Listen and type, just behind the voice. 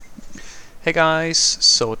Hey guys,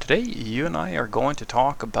 so today you and I are going to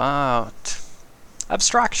talk about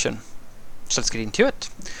abstraction. So let's get into it.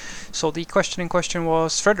 So the question in question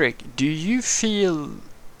was, Frederick, do you feel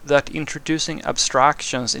that introducing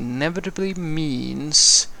abstractions inevitably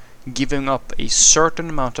means giving up a certain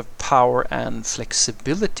amount of power and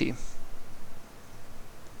flexibility?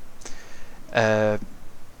 Uh,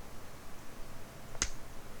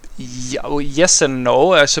 yes and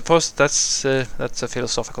no. I suppose that's a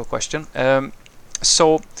philosophical question.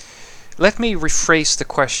 So let me rephrase the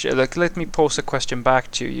question. Let me pose a question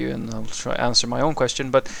back to you, and I'll try to answer my own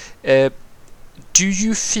question. But do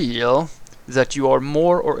you feel that you are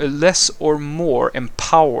more or less or more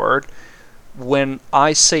empowered when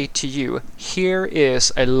I say to you, "Here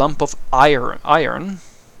is a lump of iron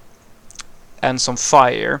and some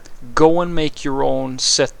fire. Go and make your own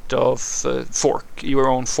set of your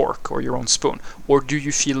own fork or your own spoon"? Or do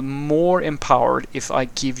you feel more empowered if I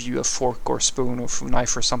give you a fork or spoon or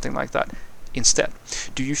knife or something like that instead?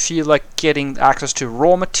 Do you feel like getting access to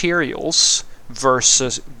raw materials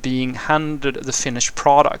versus being handed the finished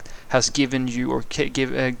product has given you or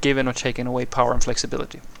given or taken away power and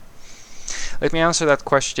flexibility? Let me answer that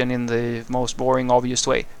question in the most boring, obvious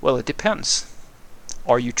way. Well, it depends.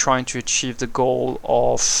 Are you trying to achieve the goal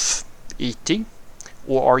of eating,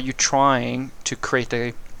 or are you trying to create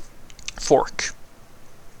a fork?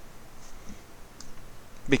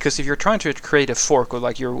 Because if you're trying to create a fork, or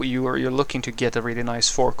like you're looking to get a really nice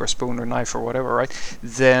fork or spoon or knife or whatever, right?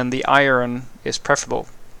 Then the iron is preferable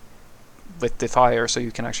with the fire, so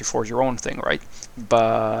you can actually forge your own thing, right?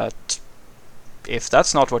 But if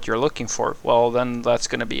that's not what you're looking for, well, then that's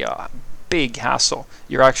going to be a big hassle.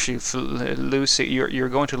 You're actually you're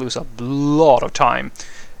going to lose a lot of time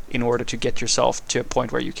in order to get yourself to a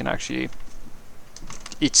point where you can actually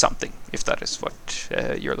eat something, if that is what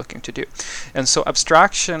you're looking to do. And so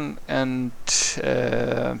abstraction and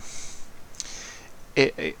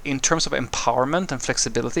in terms of empowerment and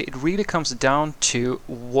flexibility, it really comes down to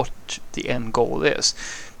what the end goal is.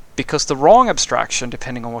 Because the wrong abstraction,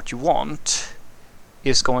 depending on what you want,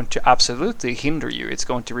 is going to absolutely hinder you. It's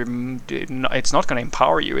going to it's not going to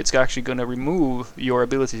empower you. It's actually going to remove your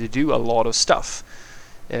ability to do a lot of stuff.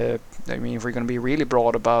 I mean, if we're going to be really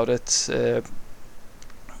broad about it,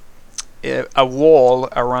 a wall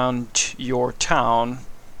around your town,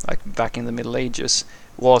 like back in the Middle Ages,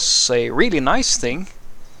 was a really nice thing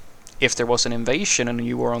if there was an invasion and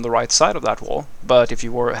you were on the right side of that wall. But if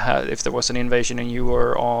there was an invasion and you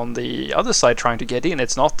were on the other side trying to get in,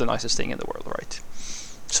 it's not the nicest thing in the world, right?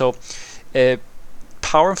 So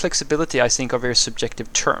power and flexibility, I think, are very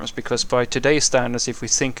subjective terms, because by today's standards, if we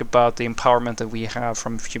think about the empowerment that we have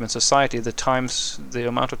from human society, the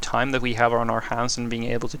amount of time that we have on our hands and being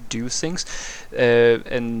able to do things,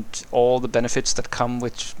 and all the benefits that come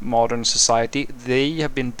with modern society, they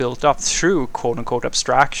have been built up through quote-unquote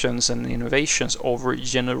abstractions and innovations over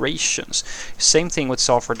generations. Same thing with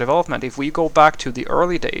software development. If we go back to the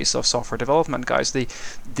early days of software development, guys,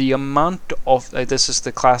 the amount of this is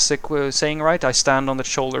the classic saying, right? I stand on the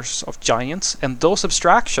shoulders of giants. And those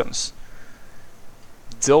abstractions,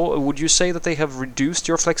 though, would you say that they have reduced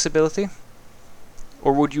your flexibility,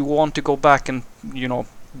 or would you want to go back and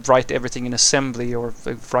write everything in assembly or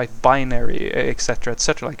write binary, etc.,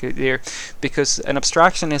 etc.? Because an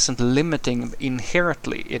abstraction isn't limiting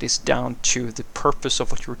inherently. It is down to the purpose of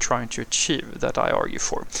what you're trying to achieve that I argue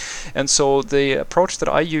for. And so the approach that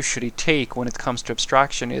I usually take when it comes to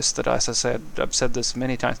abstraction is that, as I said, I've said this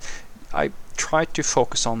many times, I try to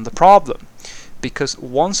focus on the problem, because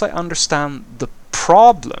once I understand the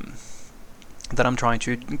problem that I'm trying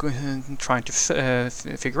to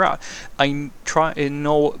figure out, I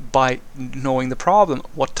know by knowing the problem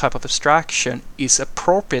what type of abstraction is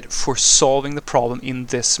appropriate for solving the problem in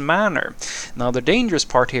this manner. Now, the dangerous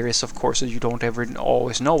part here is, of course, that you don't ever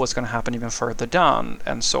always know what's going to happen even further down,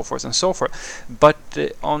 and so forth and so forth. But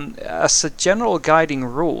as a general guiding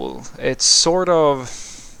rule, it's sort of,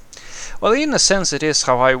 well, in a sense, it is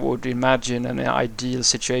how I would imagine an ideal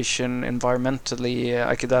situation environmentally.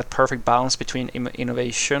 That perfect balance between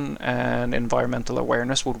innovation and environmental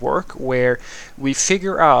awareness would work, where we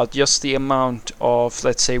figure out just the amount of,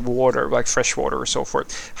 let's say, water, like fresh water or so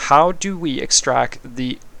forth. How do we extract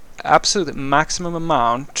the absolute maximum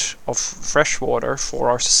amount of fresh water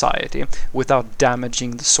for our society without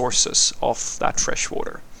damaging the sources of that fresh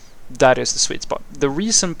water? That is the sweet spot. The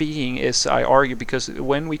reason being is, I argue, because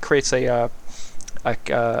when we create, say, like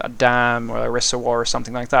a dam or a reservoir or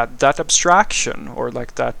something like that. That abstraction or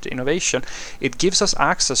like that innovation, it gives us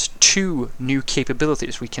access to new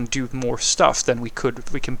capabilities. We can do more stuff than we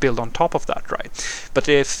can build on top of that, right? But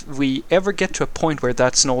if we ever get to a point where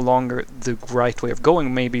that's no longer the right way of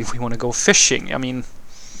going, maybe we want to go fishing. I mean,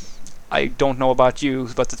 I don't know about you,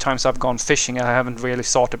 but the times I've gone fishing, I haven't really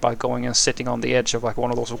thought about going and sitting on the edge of like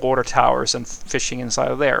one of those water towers and fishing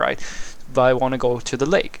inside of there, right? But I want to go to the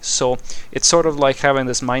lake. So it's sort of like having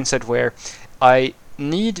this mindset where I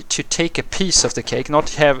need to take a piece of the cake,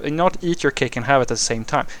 not eat your cake and have it at the same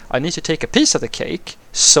time. I need to take a piece of the cake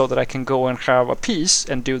so that I can go and have a piece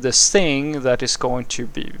and do this thing that is going to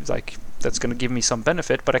be like, that's going to give me some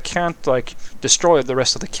benefit, but I can't like destroy the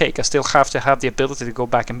rest of the cake. I still have to have the ability to go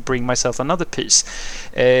back and bring myself another piece.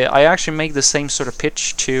 I actually make the same sort of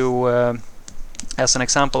pitch to as an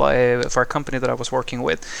example, for a company that I was working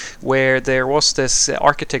with, where there was this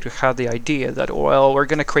architect who had the idea that, well, we're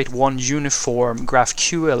going to create one uniform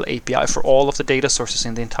GraphQL API for all of the data sources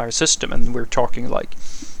in the entire system, and we're talking like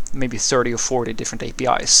maybe 30 or 40 different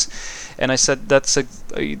APIs. And I said that's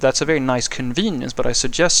a very nice convenience, but I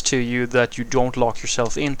suggest to you that you don't lock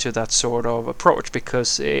yourself into that sort of approach,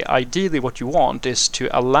 because ideally what you want is to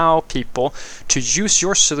allow people to use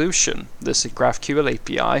your solution, this GraphQL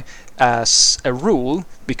API, as a rule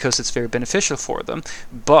because it's very beneficial for them,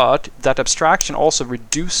 but that abstraction also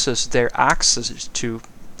reduces their access to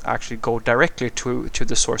actually go directly to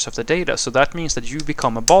the source of the data. So that means that you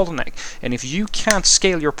become a bottleneck, and if you can't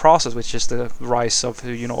scale your process, which is the rise of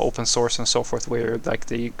open source and so forth, where like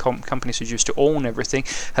the companies who used to own everything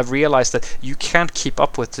have realized that you can't keep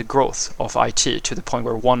up with the growth of IT to the point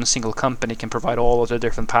where one single company can provide all of the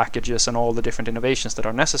different packages and all the different innovations that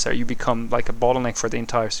are necessary. You become like a bottleneck for the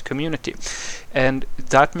entire community, and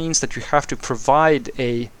that means that you have to provide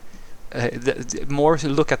more to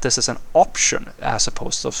look at this as an option as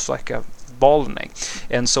opposed to like a bottleneck.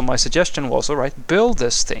 And so my suggestion was, all right, build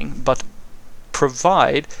this thing, but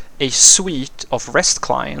provide a suite of REST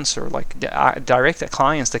clients or like direct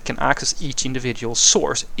clients that can access each individual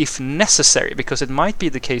source if necessary, because it might be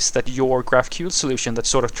the case that your GraphQL solution that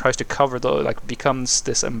sort of tries to cover becomes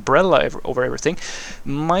this umbrella over everything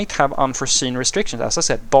might have unforeseen restrictions. As I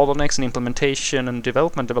said, bottlenecks in implementation and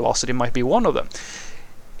development velocity might be one of them.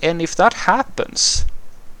 And if that happens,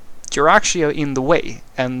 you're actually in the way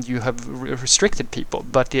and you have restricted people.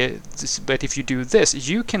 But if you do this,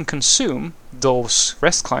 you can consume those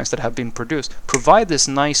REST clients that have been produced, provide this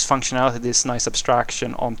nice functionality, this nice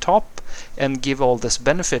abstraction on top, and give all this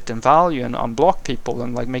benefit and value and unblock people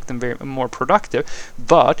and like make them very more productive.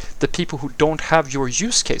 But the people who don't have your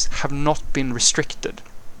use case have not been restricted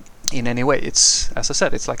in any way. It's, as I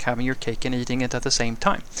said, it's like having your cake and eating it at the same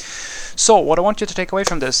time. So what I want you to take away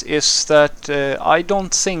from this is that I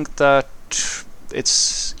don't think that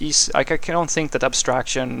it's easy. I don't think that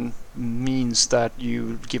abstraction means that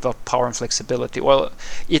you give up power and flexibility. Well,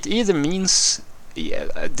 it either means,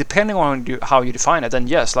 depending on how you define it, then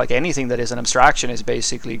yes, like anything that is an abstraction is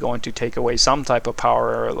basically going to take away some type of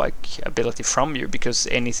power or like ability from you, because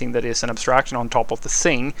anything that is an abstraction on top of the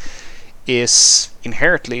thing is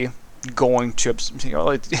inherently going to,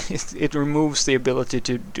 it removes the ability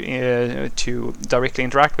to directly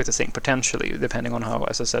interact with the thing, potentially, depending on how,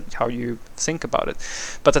 as I said, how you think about it.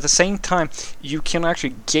 But at the same time, you can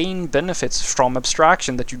actually gain benefits from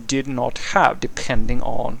abstraction that you did not have, depending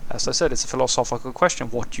on, as I said, it's a philosophical question,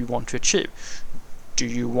 what you want to achieve. Do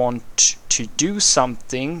you want to do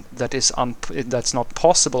something that is that's not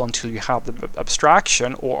possible until you have the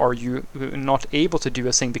abstraction, or are you not able to do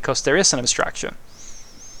a thing because there is an abstraction?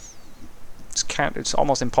 It's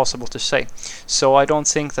almost impossible to say. So I don't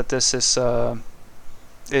think that this is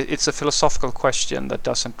it's a philosophical question that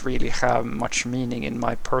doesn't really have much meaning in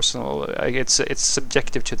my personal. It's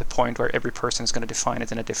subjective to the point where every person is going to define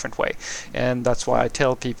it in a different way, and that's why I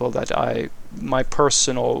tell people that my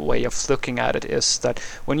personal way of looking at it is that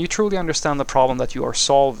when you truly understand the problem that you are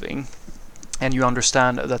solving, and you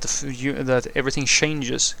understand that that everything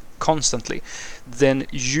changes constantly, then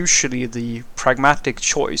usually the pragmatic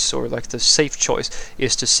choice, or like the safe choice,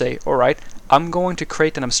 is to say, all right, I'm going to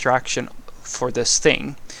create an abstraction for this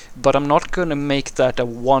thing, but I'm not going to make that a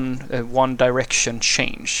one direction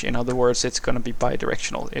change. In other words, it's going to be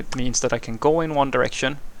bi-directional. It means that I can go in one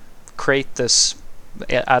direction, create this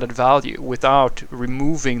added value without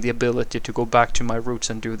removing the ability to go back to my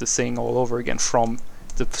roots and do the thing all over again from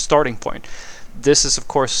the starting point. This is, of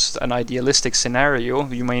course, an idealistic scenario.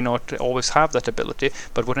 You may not always have that ability,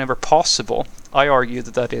 but whenever possible, I argue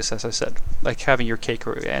that that is, as I said, like having your cake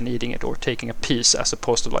and eating it, or taking a piece, as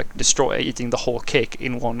opposed to like eating the whole cake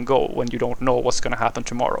in one go when you don't know what's going to happen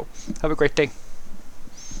tomorrow. Have a great day.